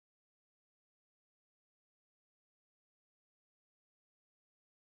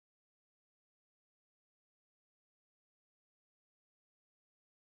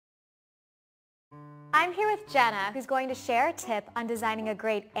I'm here with Jenna, who's going to share a tip on designing a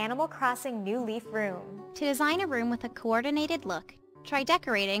great Animal Crossing New Leaf room. To design a room with a coordinated look, try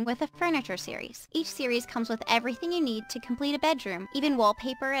decorating with a furniture series. Each series comes with everything you need to complete a bedroom, even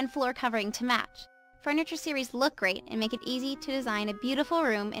wallpaper and floor covering to match. Furniture series look great and make it easy to design a beautiful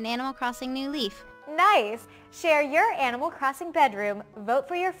room in Animal Crossing New Leaf. Nice! Share your Animal Crossing bedroom, vote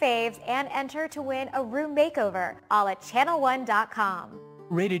for your faves, and enter to win a room makeover, all at channel1.com.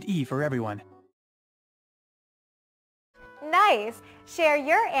 Rated E for everyone. Nice! Share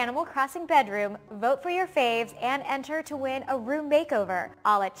your Animal Crossing bedroom, vote for your faves, and enter to win a room makeover,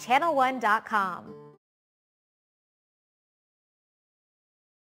 all at channel1.com.